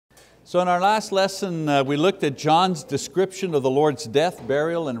So in our last lesson, we looked at John's description of the Lord's death,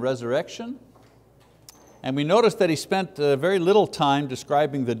 burial, and resurrection. And we noticed that he spent very little time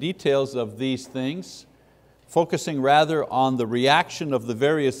describing the details of these things, focusing rather on the reaction of the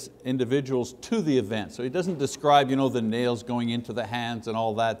various individuals to the event. So he doesn't describe the nails going into the hands and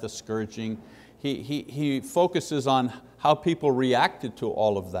all that, the scourging. He focuses on how people reacted to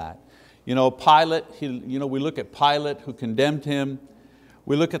all of that. Pilate, we look at Pilate who condemned him.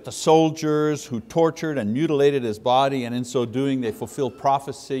 We look at the soldiers who tortured and mutilated his body, and in so doing they fulfilled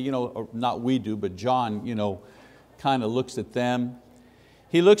prophecy. Not we do, but John kind of looks at them.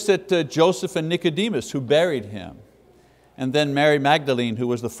 He looks at Joseph and Nicodemus who buried him. And then Mary Magdalene, who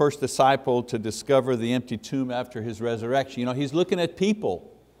was the first disciple to discover the empty tomb after his resurrection. He's looking at people,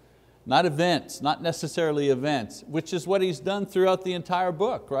 not events, not necessarily events, which is what he's done throughout the entire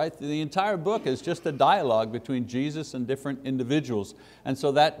book, right? The entire book is just a dialogue between Jesus and different individuals. And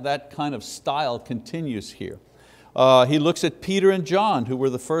so that kind of style continues here. He looks at Peter and John, who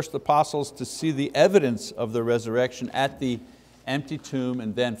were the first apostles to see the evidence of the resurrection at the empty tomb.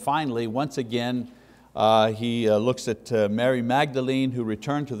 And then finally, once again, he looks at Mary Magdalene, who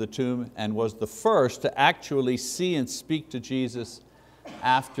returned to the tomb and was the first to actually see and speak to Jesus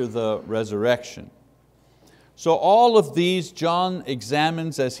after the resurrection. So all of these John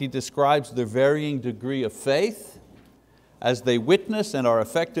examines as he describes their varying degree of faith as they witness and are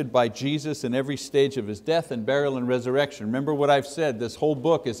affected by Jesus in every stage of His death and burial and resurrection. Remember what I've said, this whole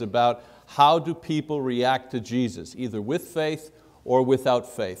book is about how do people react to Jesus, either with faith or without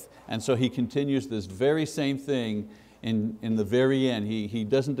faith. And so he continues this very same thing in the very end. He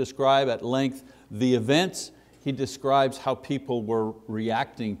doesn't describe at length the events, he describes how people were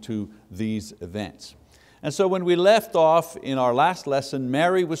reacting to these events. And so when we left off in our last lesson,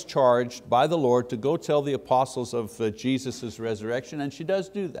 Mary was charged by the Lord to go tell the apostles of Jesus' resurrection, and she does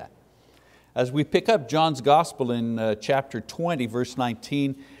do that. As we pick up John's Gospel in chapter 20, verse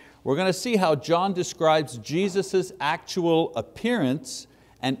 19, we're going to see how John describes Jesus' actual appearance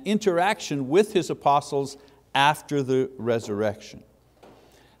and interaction with His apostles after the resurrection.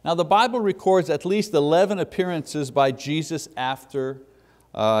 Now the Bible records at least 11 appearances by Jesus after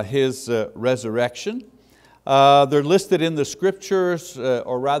His resurrection. They're listed in the scriptures,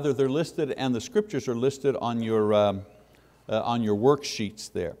 or rather they're listed and the scriptures are listed on your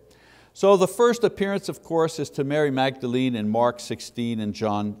worksheets there. So the first appearance, of course, is to Mary Magdalene in Mark 16 and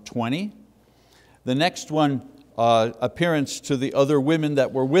John 20. The next one, appearance to the other women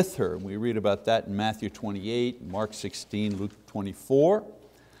that were with her. We read about that in Matthew 28, Mark 16, Luke 24.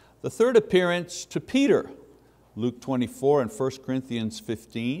 The third appearance to Peter, Luke 24 and 1 Corinthians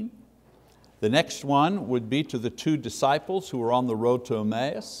 15. The next one would be to the two disciples who were on the road to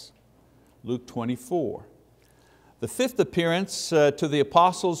Emmaus, Luke 24. The fifth appearance to the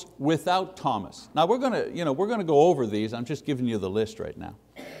apostles without Thomas. Now we're going to go over these, I'm just giving you the list right now.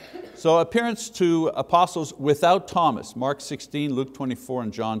 So appearance to apostles without Thomas, Mark 16, Luke 24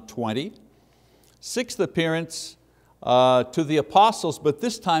 and John 20. Sixth appearance to the apostles, but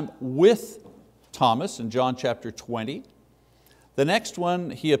this time with Thomas in John chapter 20. The next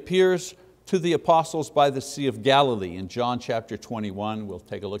one, he appears to the apostles by the Sea of Galilee in John chapter 21. We'll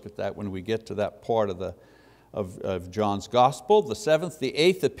take a look at that when we get to that part of John's Gospel. The seventh, the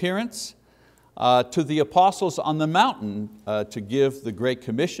eighth appearance to the apostles on the mountain to give the Great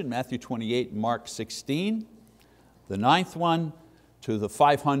Commission, Matthew 28, Mark 16. The ninth one to the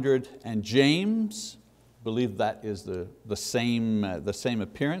 500 and James. I believe that is the same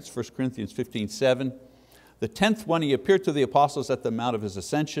appearance, 1 Corinthians 15, 7. The 10th one, he appeared to the apostles at the Mount of His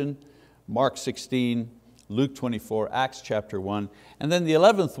Ascension, Mark 16, Luke 24, Acts chapter 1. And then the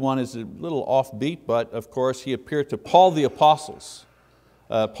 11th one is a little offbeat, but of course he appeared to Paul the Apostle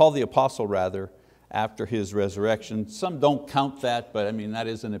after his resurrection. Some don't count that, but that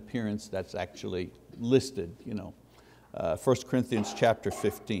is an appearance that's actually listed, 1 Corinthians chapter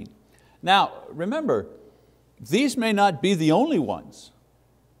 15. Now remember, these may not be the only ones,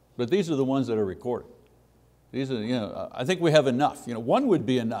 but these are the ones that are recorded. These are, I think we have enough. One would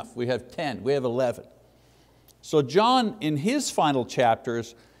be enough. We have 10, we have 11. So John, in his final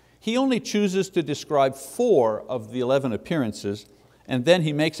chapters, he only chooses to describe 4 of the 11 appearances, and then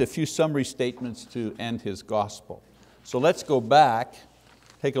he makes a few summary statements to end his gospel. So let's go back,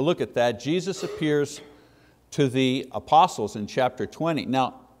 take a look at that. Jesus appears to the apostles in chapter 20.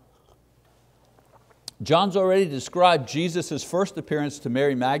 Now, John's already described Jesus' first appearance to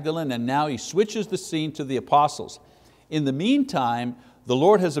Mary Magdalene, and now he switches the scene to the apostles. In the meantime, the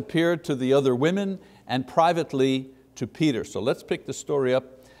Lord has appeared to the other women and privately to Peter. So let's pick the story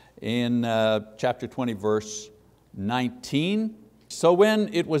up in chapter 20, verse 19. So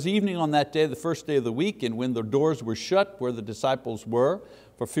when it was evening on that day, the first day of the week, and when the doors were shut where the disciples were,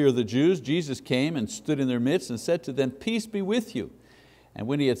 for fear of the Jews, Jesus came and stood in their midst and said to them, "Peace be with you." And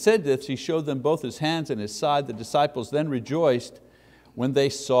when he had said this, he showed them both his hands and his side. The disciples then rejoiced when they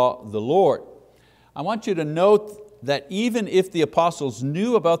saw the Lord. I want you to note that even if the apostles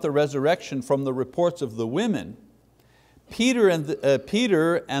knew about the resurrection from the reports of the women, Peter and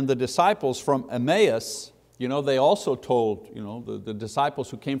the disciples from Emmaus, they also told, the disciples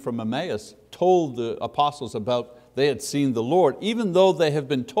who came from Emmaus told the apostles about they had seen the Lord. Even though they have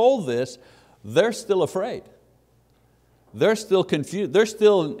been told this, they're still afraid. They're still confused. They're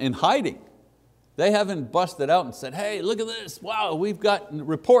still in hiding. They haven't busted out and said, "Hey, look at this. Wow, we've got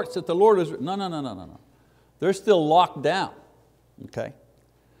reports that the Lord is..." No. They're still locked down. Okay?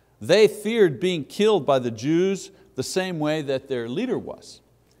 They feared being killed by the Jews the same way that their leader was.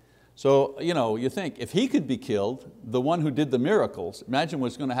 So you think, if he could be killed, the one who did the miracles, imagine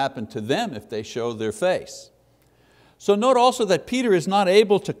what's going to happen to them if they show their face. So note also that Peter is not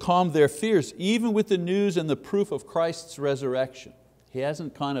able to calm their fears, even with the news and the proof of Christ's resurrection. He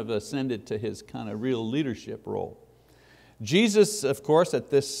hasn't kind of ascended to his kind of real leadership role. Jesus, of course, at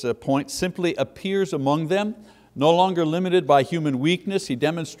this point simply appears among them, no longer limited by human weakness. He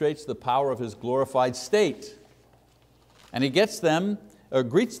demonstrates the power of His glorified state. And He greets them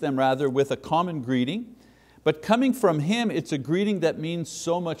with a common greeting, but coming from Him, it's a greeting that means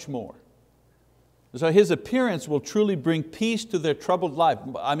so much more. So His appearance will truly bring peace to their troubled life.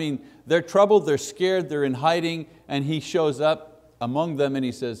 I mean, they're troubled, they're scared, they're in hiding, and He shows up among them and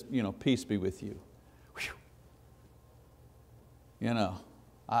He says, "Peace be with you."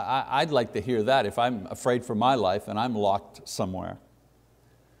 I'd like to hear that if I'm afraid for my life and I'm locked somewhere.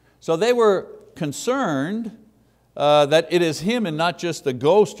 So they were concerned that it is Him and not just a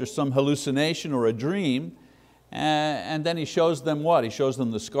ghost or some hallucination or a dream. And then He shows them what? He shows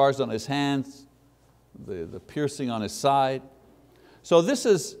them the scars on His hands, the piercing on His side. So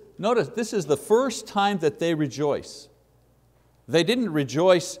notice, this is the first time that they rejoice. They didn't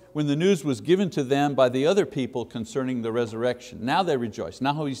rejoice when the news was given to them by the other people concerning the resurrection. Now they rejoice.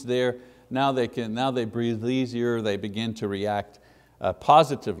 Now He's there. Now they breathe easier. They begin to react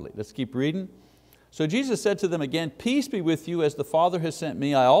positively. Let's keep reading. So Jesus said to them again, "Peace be with you. As the Father has sent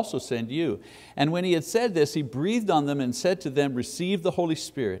me, I also send you." And when He had said this, He breathed on them and said to them, "Receive the Holy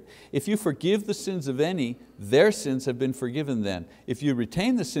Spirit. If you forgive the sins of any, their sins have been forgiven them. If you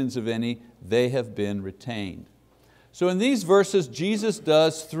retain the sins of any, they have been retained." So in these verses, Jesus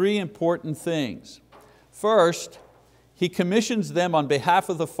does three important things. First, He commissions them on behalf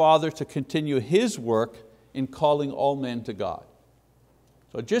of the Father to continue His work in calling all men to God.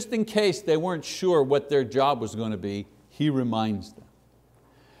 So just in case they weren't sure what their job was going to be, He reminds them.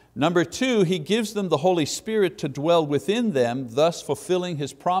 Number two, He gives them the Holy Spirit to dwell within them, thus fulfilling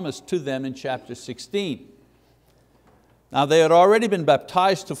His promise to them in chapter 16. Now they had already been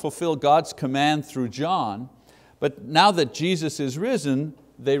baptized to fulfill God's command through John, but now that Jesus is risen,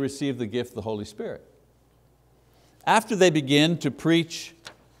 they receive the gift of the Holy Spirit. After they begin to preach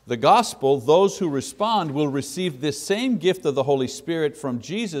the gospel, those who respond will receive this same gift of the Holy Spirit from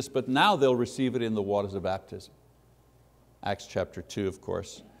Jesus, but now they'll receive it in the waters of baptism. Acts chapter 2, of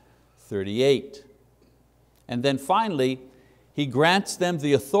course, 38. And then finally, He grants them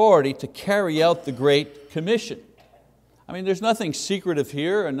the authority to carry out the Great Commission. I mean, there's nothing secretive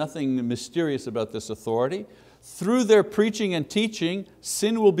here and nothing mysterious about this authority. Through their preaching and teaching,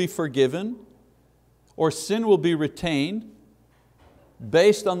 sin will be forgiven or sin will be retained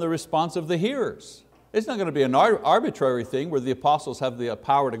based on the response of the hearers. It's not going to be an arbitrary thing where the apostles have the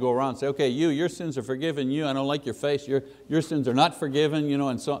power to go around and say, "Okay, your sins are forgiven, I don't like your face, your sins are not forgiven,"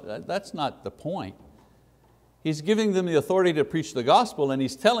 and so that's not the point. He's giving them the authority to preach the gospel, and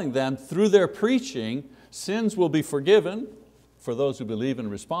He's telling them through their preaching, sins will be forgiven for those who believe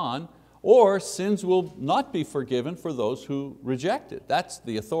and respond, or sins will not be forgiven for those who reject it. That's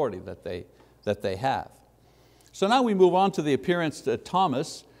the authority that they have. So now we move on to the appearance to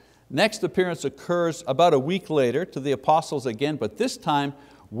Thomas. Next appearance occurs about a week later to the apostles again, but this time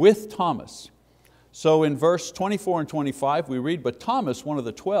with Thomas. So in verse 24 and 25 we read, "But Thomas, one of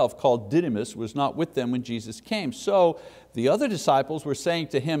the 12, called Didymus, was not with them when Jesus came. So the other disciples were saying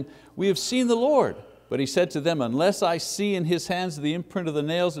to Him, 'We have seen the Lord.' But He said to them, 'Unless I see in His hands the imprint of the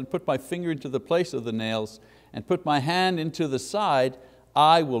nails, and put my finger into the place of the nails, and put my hand into the side,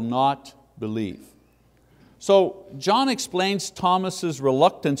 I will not believe.'" So John explains Thomas's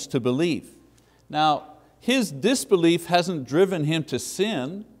reluctance to believe. Now, his disbelief hasn't driven him to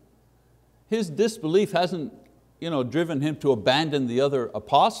sin. His disbelief hasn't driven him to abandon the other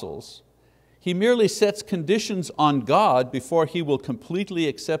apostles. He merely sets conditions on God before he will completely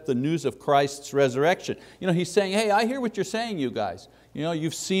accept the news of Christ's resurrection. He's saying, hey, I hear what you're saying, you guys.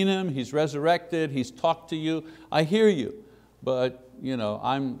 You've seen Him, He's resurrected, He's talked to you, I hear you. But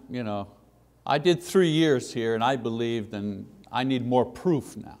I did 3 years here and I believed, and I need more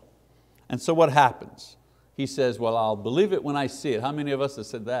proof now. And so what happens? He says, well, I'll believe it when I see it. How many of us have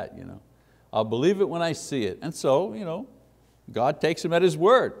said that? I'll believe it when I see it. And so God takes him at His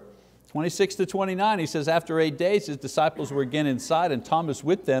word. 26 to 29, he says, after 8 days His disciples were again inside and Thomas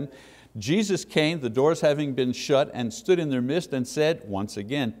with them. Jesus came, the doors having been shut, and stood in their midst and said, once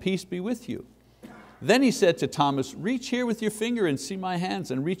again, peace be with you. Then He said to Thomas, reach here with your finger and see my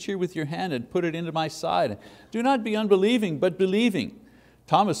hands, and reach here with your hand and put it into my side. Do not be unbelieving, but believing.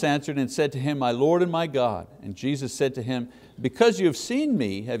 Thomas answered and said to Him, my Lord and my God. And Jesus said to him, because you have seen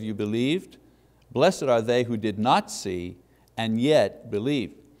me, have you believed? Blessed are they who did not see and yet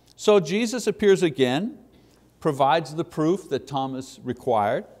believed. So Jesus appears again, provides the proof that Thomas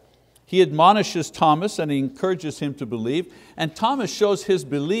required. He admonishes Thomas and He encourages him to believe. And Thomas shows his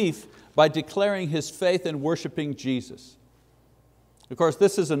belief by declaring his faith and worshiping Jesus. Of course,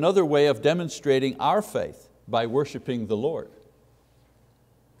 this is another way of demonstrating our faith, by worshiping the Lord.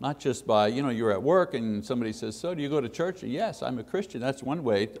 Not just by, you're at work and somebody says, so do you go to church? Yes, I'm a Christian. That's one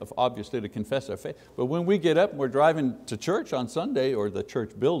way, obviously, to confess our faith. But when we get up and we're driving to church on Sunday, or the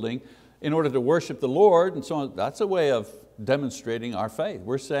church building, in order to worship the Lord and so on, that's a way of demonstrating our faith.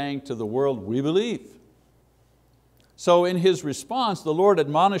 We're saying to the world, we believe. So in His response, the Lord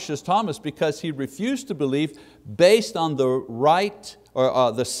admonishes Thomas because he refused to believe based on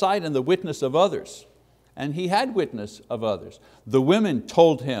the sight and the witness of others. And he had witness of others. The women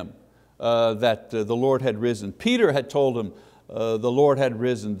told him that the Lord had risen. Peter had told him the Lord had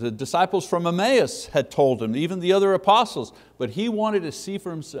risen. The disciples from Emmaus had told him, even the other apostles, but he wanted to see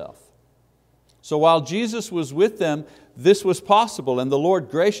for himself. So while Jesus was with them, this was possible, and the Lord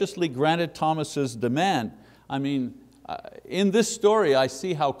graciously granted Thomas's demand. In this story, I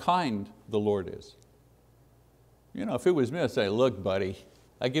see how kind the Lord is. If it was me, I'd say, look, buddy,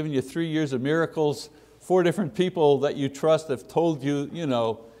 I've given you 3 years of miracles. 4 different people that you trust have told you,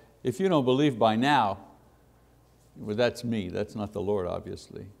 if you don't believe by now, well, that's me, that's not the Lord,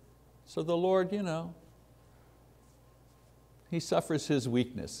 obviously. So the Lord, He suffers His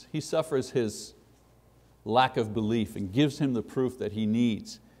weakness. He suffers his lack of belief and gives him the proof that he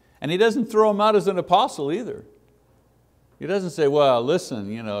needs. And He doesn't throw him out as an apostle either. He doesn't say, well,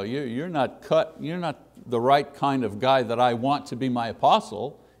 listen, you're not the right kind of guy that I want to be my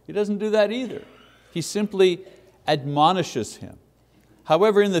apostle. He doesn't do that either. He simply admonishes him.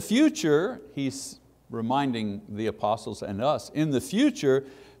 However, in the future, He's reminding the apostles and us, in the future,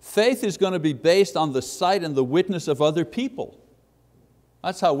 faith is going to be based on the sight and the witness of other people.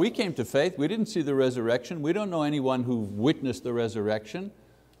 That's how we came to faith. We didn't see the resurrection. We don't know anyone who witnessed the resurrection,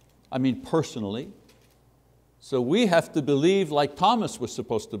 personally. So we have to believe like Thomas was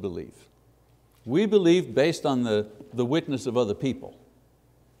supposed to believe. We believe based on the witness of other people.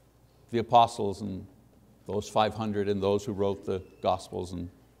 The apostles and those 500 and those who wrote the Gospels and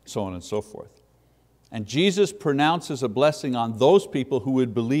so on and so forth. And Jesus pronounces a blessing on those people who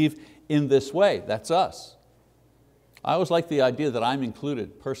would believe in this way. That's us. I always like the idea that I'm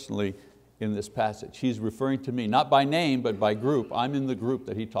included personally in this passage. He's referring to me, not by name, but by group. I'm in the group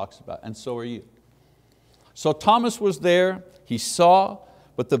that He talks about, and so are you. So Thomas was there, he saw,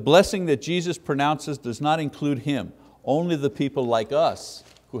 but the blessing that Jesus pronounces does not include him, only the people like us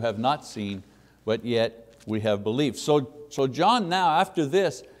who have not seen, but yet we have believed. So John now, after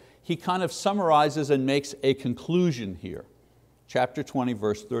this, he kind of summarizes and makes a conclusion here. Chapter 20,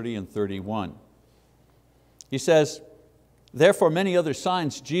 verse 30 and 31. He says, therefore many other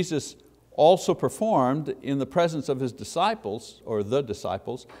signs Jesus also performed in the presence of His disciples, or the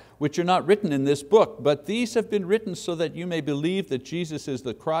disciples, which are not written in this book, but these have been written so that you may believe that Jesus is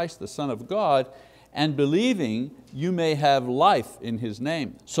the Christ, the Son of God, and believing you may have life in His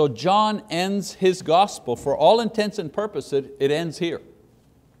name. So John ends his gospel, for all intents and purposes, it ends here.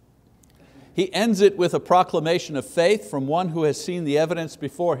 He ends it with a proclamation of faith from one who has seen the evidence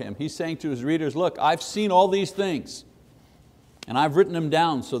before him. He's saying to his readers, look, I've seen all these things, and I've written them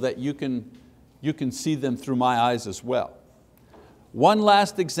down so that you can see them through my eyes as well. One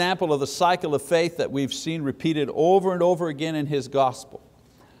last example of the cycle of faith that we've seen repeated over and over again in his gospel.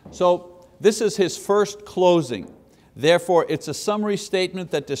 So this is his first closing. Therefore, it's a summary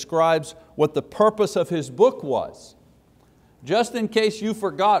statement that describes what the purpose of his book was. Just in case you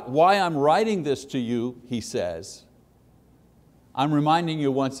forgot why I'm writing this to you, he says, I'm reminding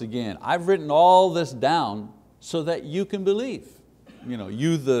you once again, I've written all this down so that you can believe,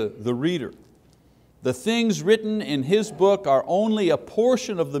 you the reader. The things written in his book are only a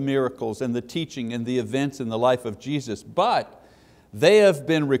portion of the miracles and the teaching and the events in the life of Jesus, but they have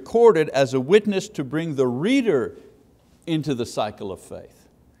been recorded as a witness to bring the reader into the cycle of faith.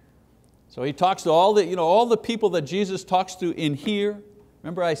 So he talks to all the people that Jesus talks to in here.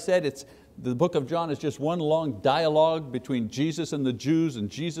 Remember I said the book of John is just one long dialogue between Jesus and the Jews, and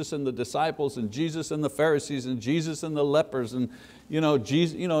Jesus and the disciples, and Jesus and the Pharisees, and Jesus and the lepers, and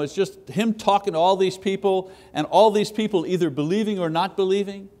it's just him talking to all these people, and all these people either believing or not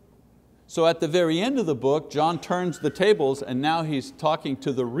believing. So at the very end of the book, John turns the tables, and now he's talking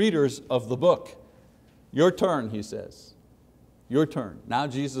to the readers of the book. Your turn, he says. Your turn. Now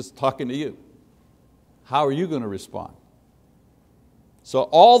Jesus is talking to you. How are you going to respond? So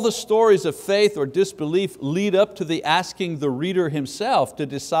all the stories of faith or disbelief lead up to the asking the reader himself to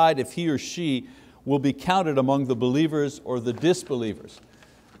decide if he or she will be counted among the believers or the disbelievers.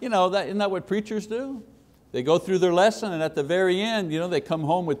 Isn't that what preachers do? They go through their lesson, and at the very end they come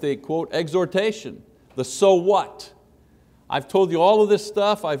home with the quote exhortation, the so what. I've told you all of this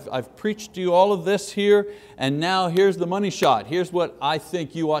stuff, I've preached to you all of this here, and now here's the money shot. Here's what I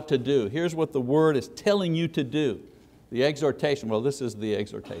think you ought to do. Here's what the word is telling you to do. The exhortation, well, this is the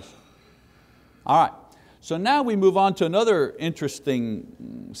exhortation. All right, so now we move on to another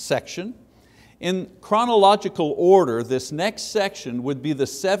interesting section. In chronological order, this next section would be the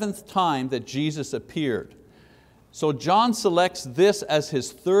 7th time that Jesus appeared. So John selects this as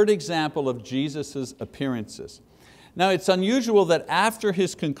his 3rd example of Jesus' appearances. Now it's unusual that after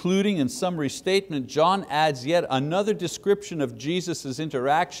his concluding and summary statement, John adds yet another description of Jesus'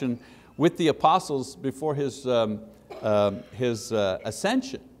 interaction with the apostles before his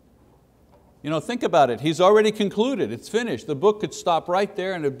ascension. Think about it, he's already concluded, it's finished. The book could stop right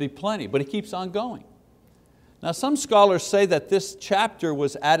there and it'd be plenty, but he keeps on going. Now some scholars say that this chapter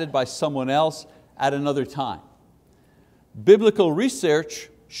was added by someone else at another time. Biblical research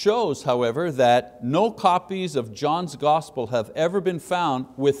shows, however, that no copies of John's Gospel have ever been found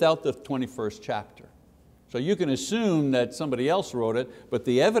without the 21st chapter. So you can assume that somebody else wrote it, but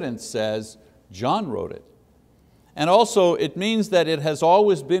the evidence says John wrote it. And also it means that it has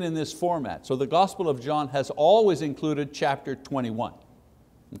always been in this format. So the Gospel of John has always included chapter 21.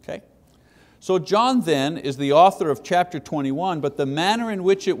 Okay? So John then is the author of chapter 21, but the manner in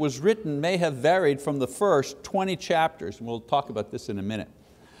which it was written may have varied from the first 20 chapters. And we'll talk about this in a minute.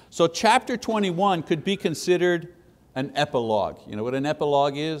 So chapter 21 could be considered an epilogue. You know what an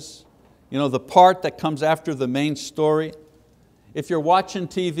epilogue is? The part that comes after the main story. If you're watching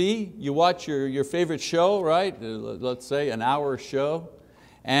TV, you watch your favorite show, right? Let's say an hour show,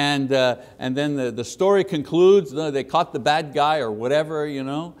 and then the story concludes, they caught the bad guy or whatever,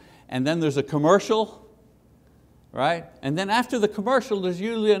 and then there's a commercial, right? And then after the commercial, there's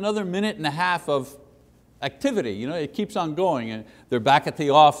usually another minute and a half of activity. It keeps on going, and they're back at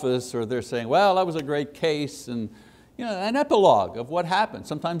the office, or they're saying, well, that was a great case, and an epilogue of what happened.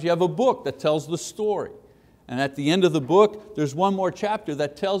 Sometimes you have a book that tells the story. And at the end of the book, there's one more chapter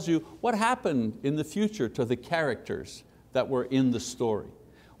that tells you what happened in the future to the characters that were in the story.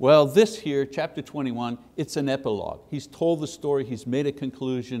 Well, this here, chapter 21, it's an epilogue. He's told the story, he's made a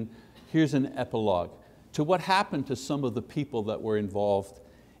conclusion. Here's an epilogue to what happened to some of the people that were involved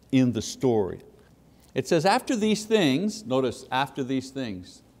in the story. It says, after these things, notice, after these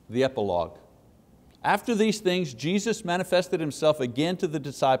things, the epilogue. After these things, Jesus manifested Himself again to the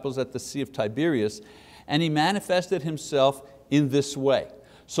disciples at the Sea of Tiberias, and He manifested Himself in this way.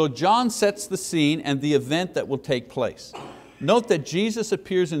 So John sets the scene and the event that will take place. Note that Jesus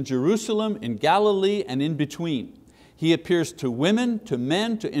appears in Jerusalem, in Galilee, and in between. He appears to women, to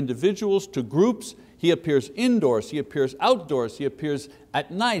men, to individuals, to groups. He appears indoors, He appears outdoors, He appears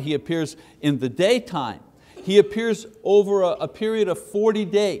at night, He appears in the daytime. He appears over a period of 40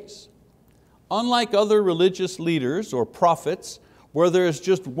 days. Unlike other religious leaders or prophets, where there is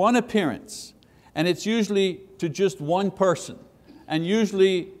just one appearance, and it's usually to just one person, and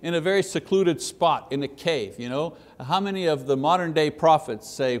usually in a very secluded spot in a cave. How many of the modern day prophets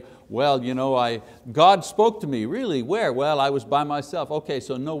say, well, God spoke to me, really, where? Well, I was by myself. Okay,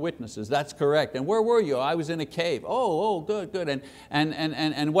 so no witnesses, that's correct. And where were you? I was in a cave. Oh, good.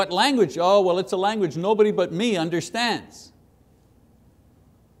 And what language? Oh, well, it's a language nobody but me understands.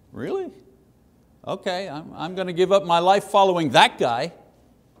 Really? Okay, I'm going to give up my life following that guy.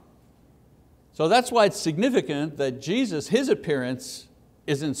 So that's why it's significant that Jesus, His appearance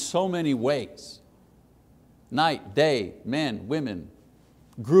is in so many ways. Night, day, men, women,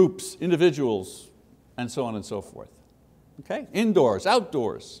 groups, individuals, and so on and so forth. Okay? Indoors,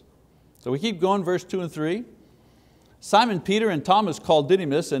 outdoors. So we keep going, verse 2 and 3. Simon Peter and Thomas called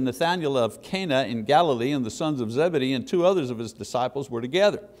Didymus and Nathanael of Cana in Galilee and the sons of Zebedee and 2 others of his disciples were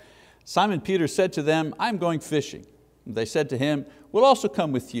together. Simon Peter said to them, "I'm going fishing." And they said to him, "We'll also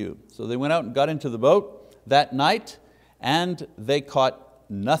come with you." So they went out and got into the boat that night, and they caught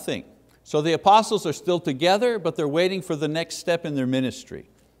nothing. So the apostles are still together, but they're waiting for the next step in their ministry.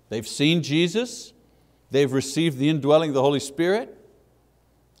 They've seen Jesus, they've received the indwelling of the Holy Spirit.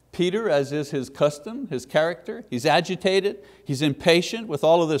 Peter, as is his custom, his character, he's agitated, he's impatient with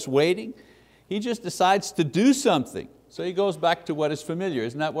all of this waiting. He just decides to do something. So he goes back to what is familiar.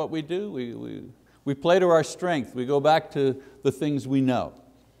 Isn't that what we do? We play to our strength. We go back to the things we know.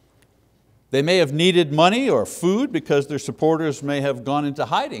 They may have needed money or food because their supporters may have gone into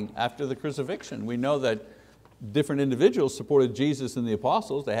hiding after the crucifixion. We know that different individuals supported Jesus and the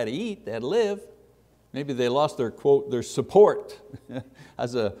apostles. They had to eat, they had to live. Maybe they lost their, quote, their support.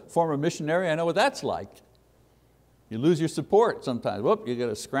 As a former missionary, I know what that's like. You lose your support sometimes. Whoop, you got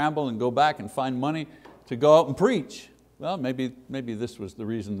to scramble and go back and find money to go out and preach. Well, maybe this was the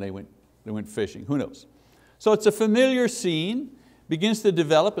reason they went fishing, who knows. So it's a familiar scene, begins to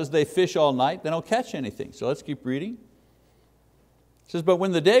develop as they fish all night, they don't catch anything. So let's keep reading. It says, "But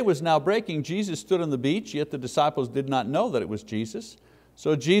when the day was now breaking, Jesus stood on the beach, yet the disciples did not know that it was Jesus.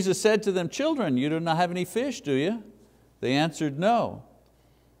 So Jesus said to them, 'Children, you do not have any fish, do you?' They answered, 'No.'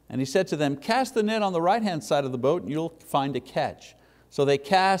 And He said to them, 'Cast the net on the right-hand side of the boat and you'll find a catch.' So they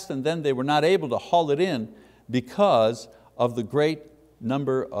cast, and then they were not able to haul it in because of the great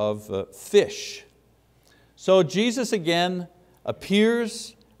number of fish." So Jesus again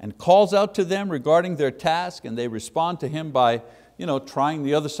appears and calls out to them regarding their task, and they respond to Him by trying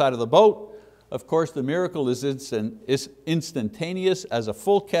the other side of the boat. Of course, the miracle is instantaneous as a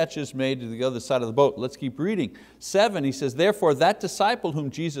full catch is made to the other side of the boat. Let's keep reading. 7, He says, "Therefore that disciple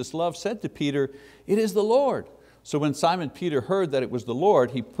whom Jesus loved said to Peter, 'It is the Lord.' So when Simon Peter heard that it was the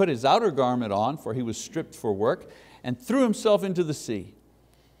Lord, he put his outer garment on, for he was stripped for work, and threw himself into the sea.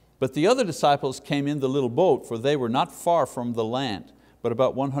 But the other disciples came in the little boat, for they were not far from the land, but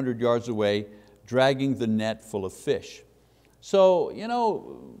about 100 yards away, dragging the net full of fish." So,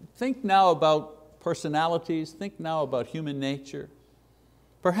 think now about personalities, think now about human nature.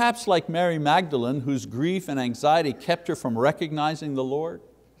 Perhaps like Mary Magdalene, whose grief and anxiety kept her from recognizing the Lord.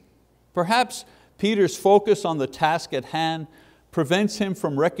 Perhaps Peter's focus on the task at hand prevents him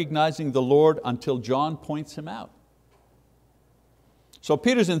from recognizing the Lord until John points him out. So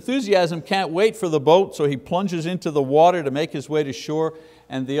Peter's enthusiasm can't wait for the boat, so he plunges into the water to make his way to shore,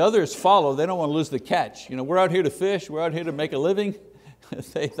 and the others follow. They don't want to lose the catch. We're out here to fish, we're out here to make a living.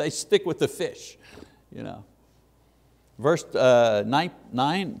 They stick with the fish. Verse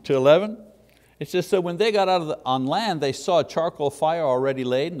 9 to 11, it says, "So when they got out on land, they saw a charcoal fire already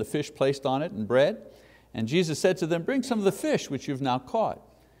laid and the fish placed on it and bread. And Jesus said to them, 'Bring some of the fish which you've now caught.'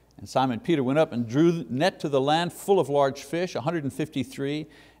 And Simon Peter went up and drew the net to the land full of large fish, 153,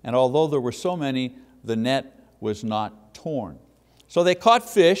 and although there were so many, the net was not torn." So they caught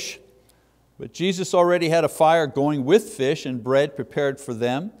fish, but Jesus already had a fire going with fish and bread prepared for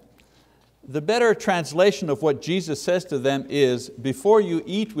them. The better translation of what Jesus says to them is, "Before you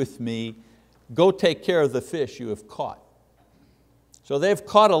eat with me, go take care of the fish you have caught." So they've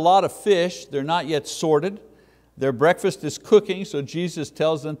caught a lot of fish, they're not yet sorted. Their breakfast is cooking, so Jesus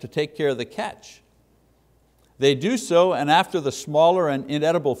tells them to take care of the catch. They do so, and after the smaller and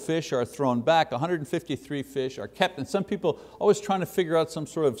inedible fish are thrown back, 153 fish are kept. And some people always trying to figure out some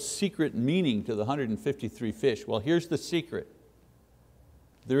sort of secret meaning to the 153 fish. Well, here's the secret.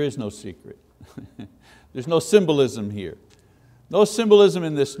 There is no secret. There's no symbolism here. No symbolism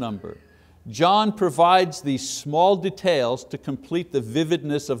in this number. John provides these small details to complete the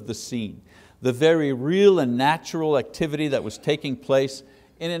vividness of the scene, the very real and natural activity that was taking place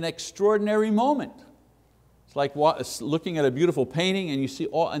in an extraordinary moment. It's like looking at a beautiful painting and you see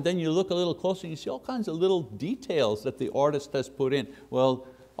and then you look a little closer and you see all kinds of little details that the artist has put in. Well,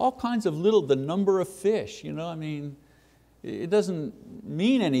 all kinds of the number of fish, it doesn't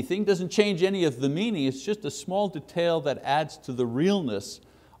mean anything, doesn't change any of the meaning, it's just a small detail that adds to the realness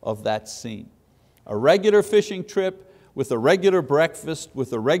of that scene. A regular fishing trip with a regular breakfast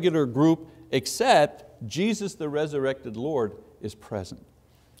with a regular group, except Jesus the resurrected Lord is present.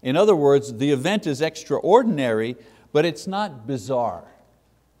 In other words, the event is extraordinary, but it's not bizarre.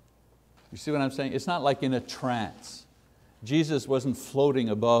 You see what I'm saying? It's not like in a trance. Jesus wasn't floating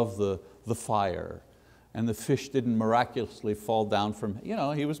above the fire and the fish didn't miraculously fall down from,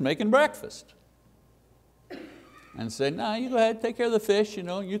 He was making breakfast. And said, "No, you go ahead, take care of the fish,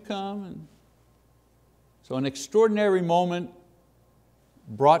 you come." So an extraordinary moment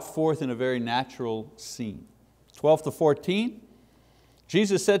brought forth in a very natural scene. 12 to 14,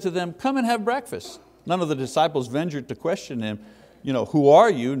 Jesus said to them, "Come and have breakfast." None of the disciples ventured to question Him, "Who are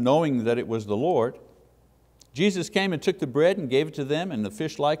you?" knowing that it was the Lord. Jesus came and took the bread and gave it to them, and the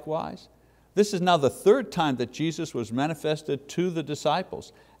fish likewise. This is now the third time that Jesus was manifested to the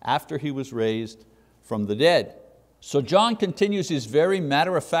disciples after He was raised from the dead. So John continues his very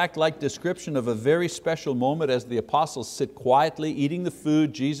matter-of-fact-like description of a very special moment as the apostles sit quietly eating the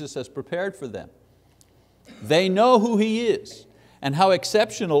food Jesus has prepared for them. They know who He is and how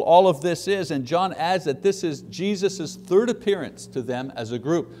exceptional all of this is, and John adds that this is Jesus' third appearance to them as a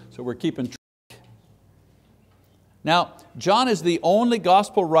group. So we're keeping track. Now, John is the only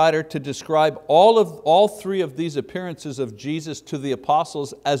gospel writer to describe all three of these appearances of Jesus to the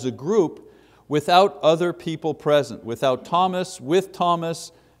apostles as a group without other people present, without Thomas, with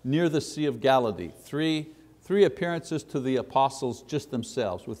Thomas, near the Sea of Galilee. Three appearances to the apostles just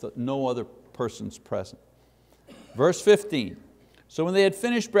themselves, with no other persons present. Verse 15, so when they had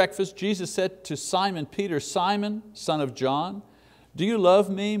finished breakfast, Jesus said to Simon Peter, "Simon, son of John, do you love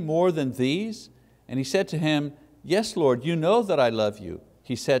me more than these?" And he said to Him, "Yes, Lord, you know that I love you."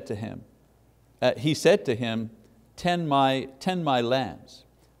 He said to him, "Tend my lambs."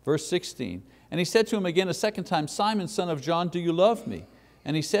 Verse 16, and He said to him again a second time, "Simon, son of John, do you love me?"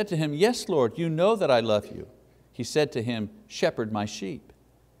 And he said to Him, "Yes, Lord, you know that I love you." He said to him, "Shepherd my sheep."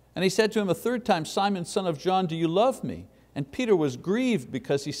 And He said to him a third time, "Simon, son of John, do you love me?" And Peter was grieved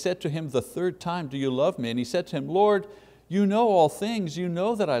because he said to Him the third time, "Do you love me?" And he said to Him, "Lord, you know all things, you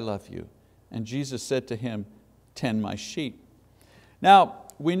know that I love you." And Jesus said to him, "Tend my sheep." Now,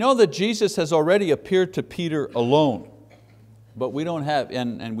 we know that Jesus has already appeared to Peter alone, but we don't have,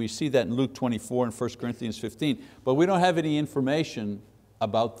 and we see that in Luke 24 and 1 Corinthians 15, but we don't have any information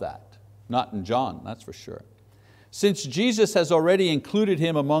about that. Not in John, that's for sure. Since Jesus has already included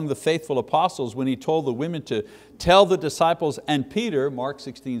him among the faithful apostles when He told the women to tell the disciples and Peter, Mark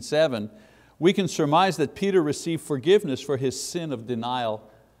 16:7, we can surmise that Peter received forgiveness for his sin of denial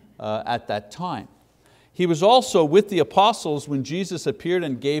at that time. He was also with the apostles when Jesus appeared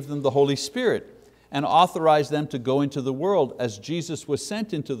and gave them the Holy Spirit and authorized them to go into the world as Jesus was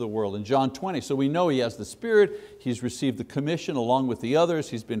sent into the world in John 20. So we know he has the Spirit, he's received the commission along with the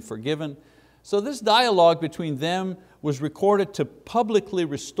others, he's been forgiven. So this dialogue between them was recorded to publicly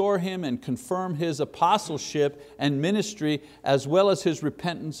restore him and confirm his apostleship and ministry, as well as his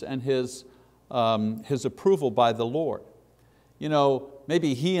repentance and his approval by the Lord.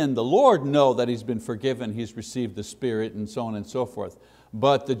 Maybe he and the Lord know that he's been forgiven, he's received the Spirit, and so on and so forth.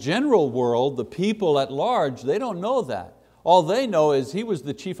 But the general world, the people at large, they don't know that. All they know is he was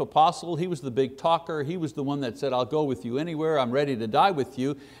the chief apostle, he was the big talker, he was the one that said, "I'll go with you anywhere, I'm ready to die with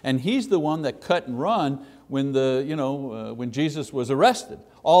you." And he's the one that cut and run when Jesus was arrested.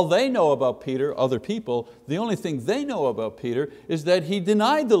 All they know about Peter, other people, the only thing they know about Peter is that he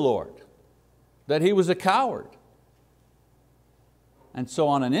denied the Lord, that he was a coward. And so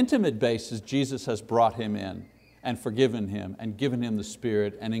on an intimate basis, Jesus has brought him in and forgiven him and given him the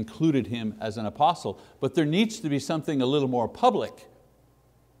Spirit and included him as an apostle. But there needs to be something a little more public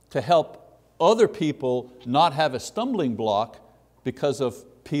to help other people not have a stumbling block because of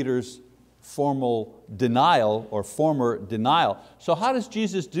Peter's formal denial or former denial. So how does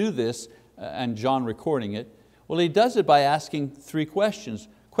Jesus do this, and John recording it? Well, He does it by asking three questions.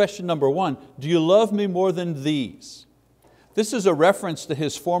 Question number one, do you love me more than these? This is a reference to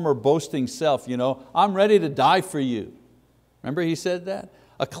His former boasting self. I'm ready to die for you. Remember He said that?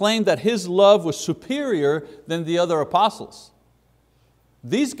 A claim that His love was superior than the other apostles.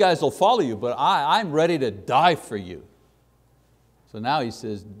 These guys will follow you, but I'm ready to die for you. So now He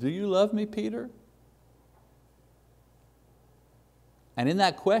says, do you love me, Peter? And in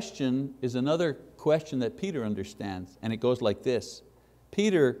that question is another question that Peter understands, and it goes like this.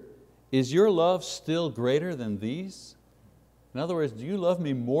 Peter, is your love still greater than these? In other words, do you love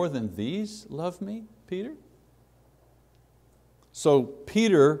me more than these love me, Peter? So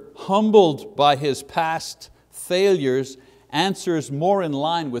Peter, humbled by his past failures, answers more in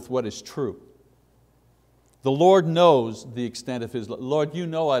line with what is true. The Lord knows the extent of His love. Lord, you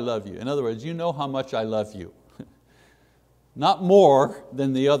know I love you. In other words, you know how much I love you. Not more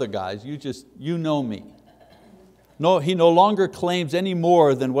than the other guys, you know me. No, he no longer claims any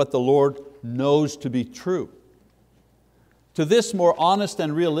more than what the Lord knows to be true. To this more honest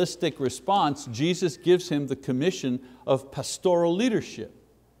and realistic response, Jesus gives him the commission of pastoral leadership.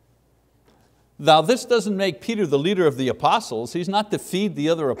 Now this doesn't make Peter the leader of the apostles. He's not to feed the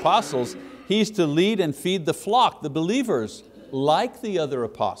other apostles. He's to lead and feed the flock, the believers, like the other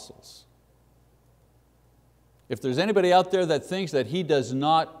apostles. If there's anybody out there that thinks that he does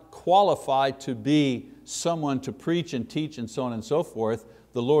not qualify to be someone to preach and teach and so on and so forth,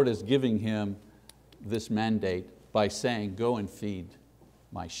 the Lord is giving him this mandate by saying, go and feed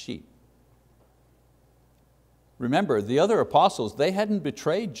my sheep. Remember, the other apostles, they hadn't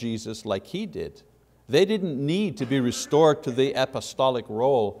betrayed Jesus like he did. They didn't need to be restored to the apostolic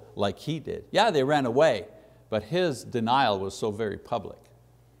role like he did. Yeah, they ran away, but his denial was so very public.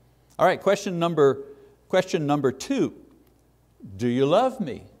 All right, question number 2. Do you love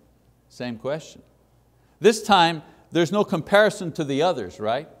me? Same question. This time, there's no comparison to the others,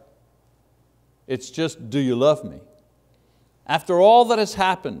 right? It's just, do you love me? After all that has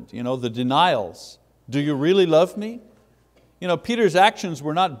happened, the denials, do you really love me? Peter's actions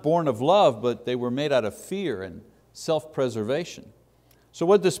were not born of love, but they were made out of fear and self-preservation. So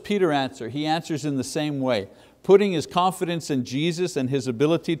what does Peter answer? He answers in the same way, putting his confidence in Jesus and his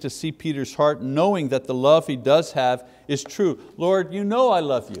ability to see Peter's heart, knowing that the love he does have is true. Lord, you know I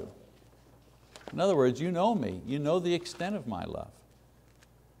love you. In other words, you know me. You know the extent of my love.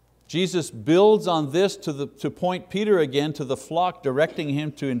 Jesus builds on this to point Peter again to the flock, directing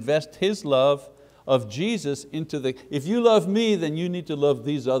him to invest his love of Jesus into if you love me, then you need to love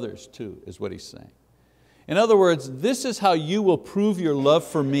these others too, is what he's saying. In other words, this is how you will prove your love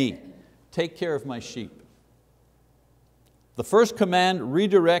for me. Take care of my sheep. The first command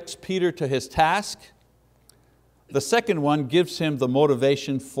redirects Peter to his task. The second one gives him the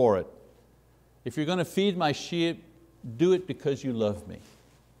motivation for it. If you're going to feed my sheep, do it because you love me.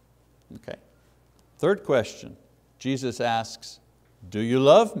 Okay. Third question, Jesus asks, do you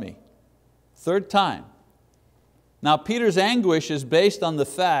love me? Third time. Now Peter's anguish is based on the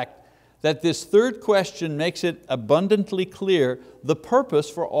fact that this third question makes it abundantly clear the purpose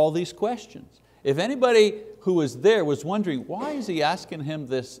for all these questions. If anybody who was there was wondering, why is he asking him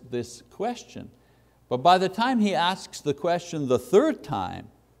this question? But by the time he asks the question the third time,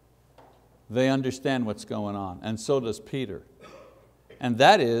 they understand what's going on, and so does Peter. And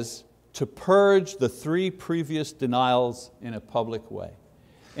that is to purge the 3 previous denials in a public way.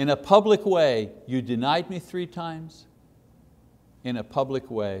 In a public way, you denied me 3 times. In a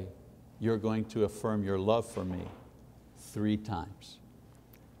public way, you're going to affirm your love for me 3 times.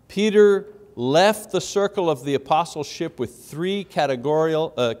 Peter left the circle of the apostleship with 3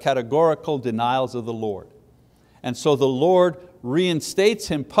 categorical denials of the Lord. And so the Lord reinstates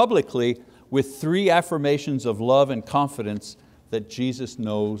him publicly with 3 affirmations of love and confidence that Jesus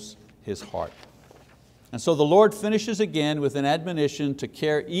knows his heart. And so the Lord finishes again with an admonition to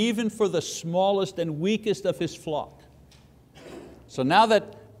care even for the smallest and weakest of his flock. So now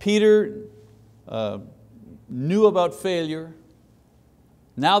that Peter knew about failure,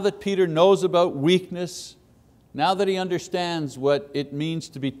 now that Peter knows about weakness, now that he understands what it means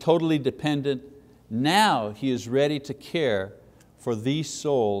to be totally dependent, now he is ready to care for these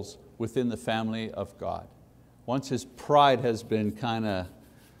souls within the family of God. Once his pride has been kind of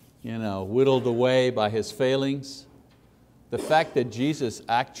whittled away by his failings, the fact that Jesus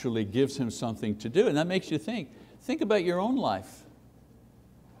actually gives him something to do, and that makes you think about your own life.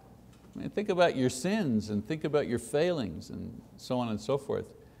 Think about your sins and think about your failings and so on and so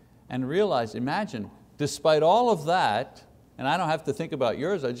forth, and realize, imagine, despite all of that, and I don't have to think about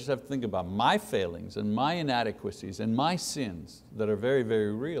yours, I just have to think about my failings and my inadequacies and my sins that are very,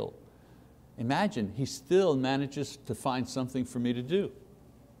 very real. Imagine, he still manages to find something for me to do,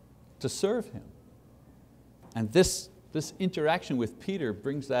 to serve him. And this interaction with Peter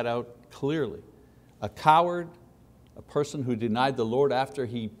brings that out clearly. A coward, a person who denied the Lord after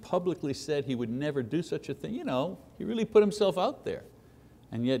he publicly said he would never do such a thing. He really put himself out there.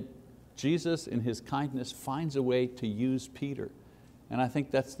 And yet Jesus in His kindness finds a way to use Peter. And I think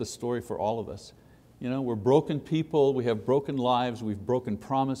that's the story for all of us. We're broken people, we have broken lives, we've broken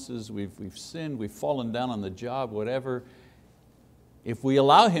promises, we've sinned, we've fallen down on the job, whatever. If we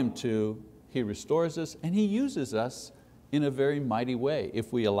allow Him to, He restores us and He uses us in a very mighty way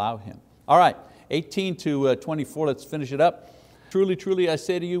if we allow Him. All right, 18 to 24, let's finish it up. Truly, truly, I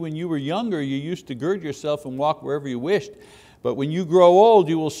say to you, when you were younger, you used to gird yourself and walk wherever you wished. But when you grow old,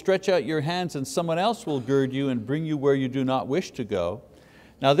 you will stretch out your hands and someone else will gird you and bring you where you do not wish to go.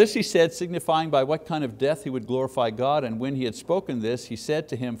 Now this he said, signifying by what kind of death he would glorify God. And when he had spoken this, he said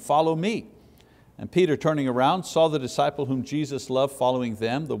to him, follow me. And Peter, turning around, saw the disciple whom Jesus loved following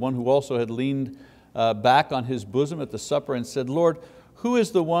them, the one who also had leaned back on his bosom at the supper and said, Lord, who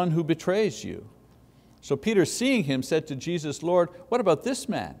is the one who betrays you? So Peter, seeing him, said to Jesus, Lord, what about this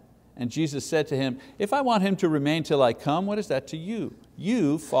man? And Jesus said to him, if I want him to remain till I come, what is that to you?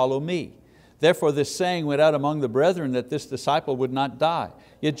 You follow me. Therefore this saying went out among the brethren that this disciple would not die.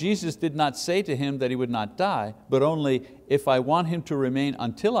 Yet Jesus did not say to him that he would not die, but only, if I want him to remain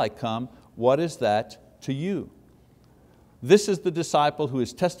until I come, what is that to you. This is the disciple who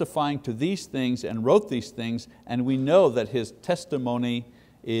is testifying to these things and wrote these things, and we know that his testimony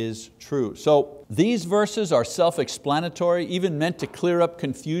is true. So these verses are self-explanatory, even meant to clear up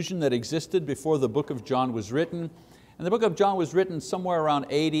confusion that existed before the book of John was written. And the book of John was written somewhere around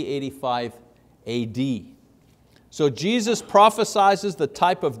 80, 85 AD. So Jesus prophesies the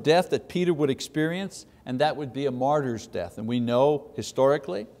type of death that Peter would experience, and that would be a martyr's death. And we know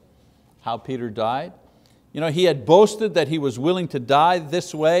historically how Peter died. He had boasted that he was willing to die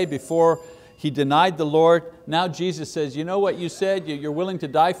this way before he denied the Lord. Now Jesus says, you know what you said, you're willing to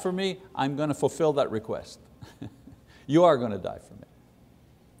die for me, I'm going to fulfill that request. You are going to die for me.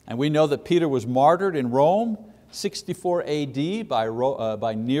 And we know that Peter was martyred in Rome, 64 AD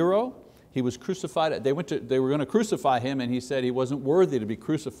by Nero. He was crucified. They were going to crucify him, and he said he wasn't worthy to be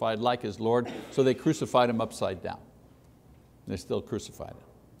crucified like his Lord, so they crucified him upside down. They still crucified him.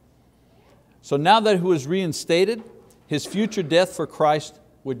 So now that he was reinstated, his future death for Christ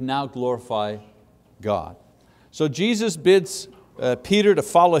would now glorify God. So Jesus bids Peter to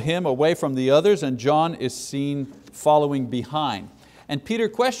follow him away from the others, and John is seen following behind. And Peter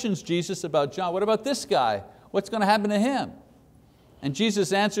questions Jesus about John. What about this guy? What's going to happen to him? And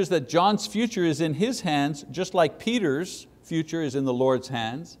Jesus answers that John's future is in his hands, just like Peter's future is in the Lord's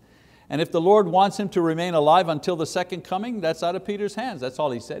hands. And if the Lord wants him to remain alive until the second coming, that's out of Peter's hands. That's all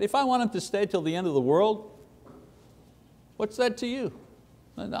he said. If I want him to stay till the end of the world, what's that to you?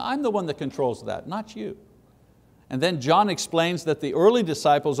 I'm the one that controls that, not you. And then John explains that the early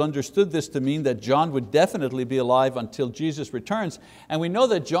disciples understood this to mean that John would definitely be alive until Jesus returns. And we know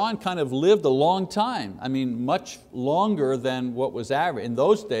that John kind of lived a long time. I mean, much longer than what was average. In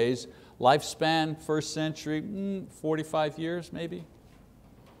those days, lifespan, first century, 45 years maybe.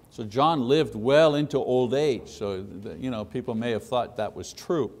 So John lived well into old age, so people may have thought that was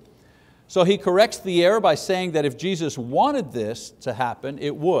true. So he corrects the error by saying that if Jesus wanted this to happen,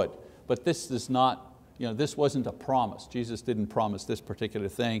 it would. But this is not, this wasn't a promise. Jesus didn't promise this particular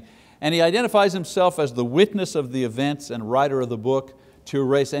thing. And he identifies himself as the witness of the events and writer of the book to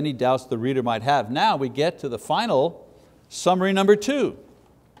erase any doubts the reader might have. Now we get to the final summary number 2.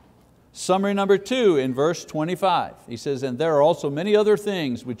 Summary number 2 in verse 25. He says, and there are also many other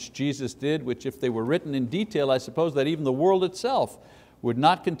things which Jesus did, which if they were written in detail, I suppose that even the world itself would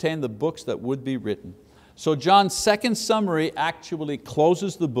not contain the books that would be written. So John's second summary actually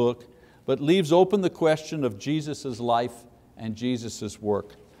closes the book, but leaves open the question of Jesus' life and Jesus'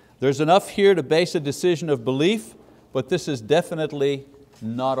 work. There's enough here to base a decision of belief, but this is definitely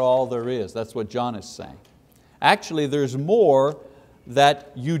not all there is. That's what John is saying. Actually, there's more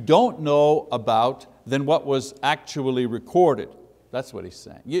that you don't know about than what was actually recorded. That's what he's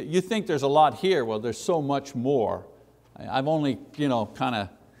saying. You think there's a lot here. Well, there's so much more. I've only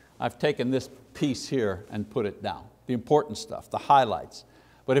I've taken this piece here and put it down. The important stuff, the highlights.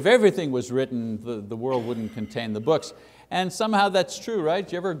 But if everything was written, the world wouldn't contain the books. And somehow that's true, right?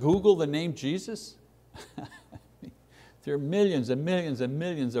 Did you ever Google the name Jesus? There are millions and millions and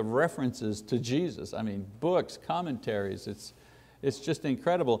millions of references to Jesus. I mean, books, commentaries, it's just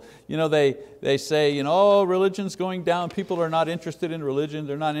incredible. They say, oh, religion's going down, people are not interested in religion,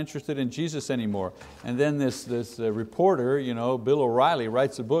 they're not interested in Jesus anymore. And then this reporter, Bill O'Reilly,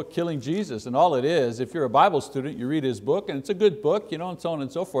 writes a book, Killing Jesus, and all it is, if you're a Bible student, you read his book, and it's a good book, and so on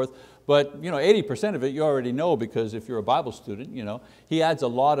and so forth, but 80% of it you already know, because if you're a Bible student, he adds a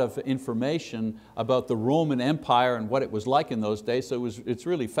lot of information about the Roman Empire and what it was like in those days, so it's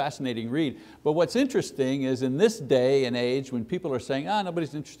really fascinating read. But what's interesting is in this day and age, when people are saying,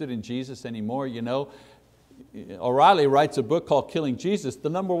 nobody's interested in Jesus anymore, O'Reilly writes a book called Killing Jesus, the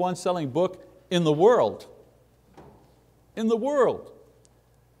 #1 selling book in the world. In the world.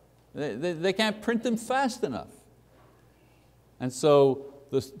 They can't print them fast enough. And so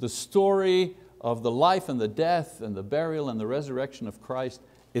the story of the life and the death and the burial and the resurrection of Christ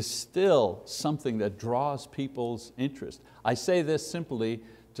is still something that draws people's interest. I say this simply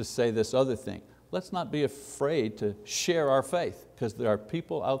to say this other thing. Let's not be afraid to share our faith, because there are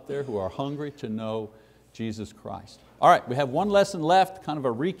people out there who are hungry to know Jesus Christ. All right, we have one lesson left, kind of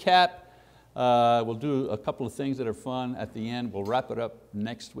a recap. We'll do a couple of things that are fun at the end. We'll wrap it up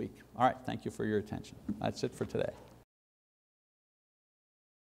next week. All right, thank you for your attention. That's it for today.